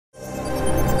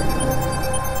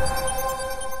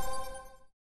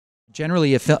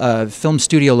Generally, a film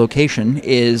studio location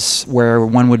is where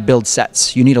one would build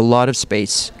sets. You need a lot of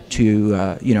space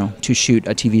to, to shoot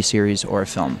a TV series or a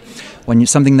film.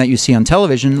 Something that you see on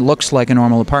television looks like a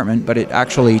normal apartment, but it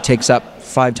actually takes up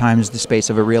 5 times the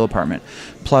space of a real apartment.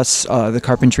 Plus the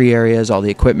carpentry areas, all the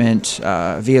equipment,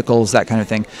 vehicles, that kind of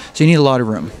thing. So you need a lot of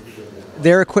room.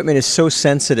 Their equipment is so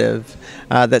sensitive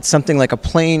that something like a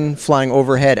plane flying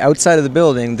overhead outside of the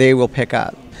building, they will pick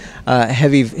up.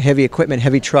 Heavy equipment,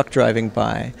 heavy truck driving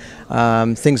by,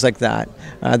 things like that,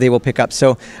 they will pick up.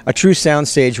 So a true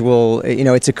soundstage will,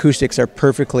 its acoustics are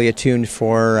perfectly attuned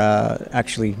for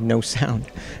actually no sound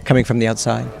coming from the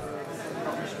outside.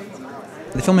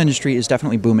 The film industry is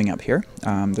definitely booming up here.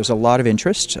 There's a lot of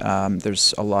interest.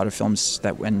 There's a lot of films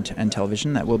and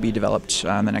television that will be developed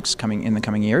in the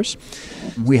coming years.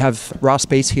 We have raw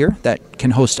space here that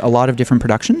can host a lot of different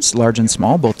productions, large and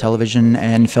small, both television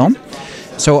and film.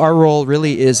 So our role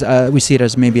really is, we see it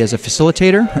as maybe as a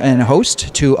facilitator and a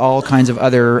host to all kinds of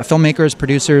other filmmakers,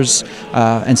 producers,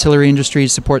 ancillary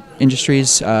industries, support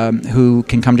industries who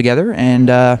can come together, and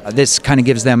this kind of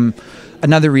gives them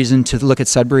another reason to look at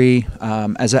Sudbury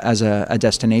as a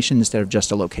destination instead of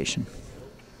just a location.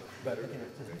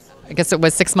 I guess it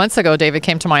was 6 months ago David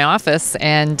came to my office,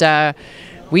 and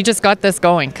we just got this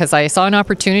going because I saw an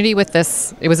opportunity with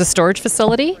this. It was a storage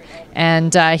facility,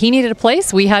 and he needed a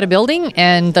place. We had a building,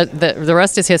 and the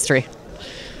rest is history.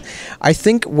 I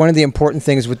think one of the important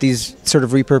things with these sort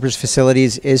of repurposed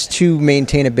facilities is to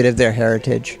maintain a bit of their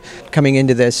heritage. Coming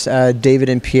into this, David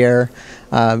and Pierre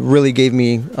really gave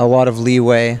me a lot of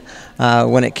leeway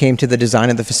when it came to the design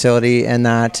of the facility, and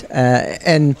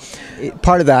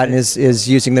part of that is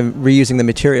reusing the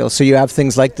materials. So you have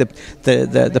things like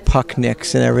the puck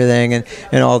nicks and everything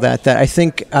and all that I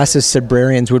think us as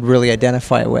Sudburyans would really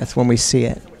identify with when we see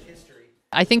it.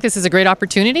 I think this is a great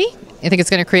opportunity. I think it's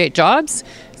going to create jobs,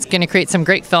 it's going to create some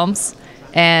great films,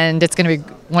 and it's going to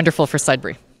be wonderful for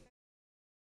Sudbury.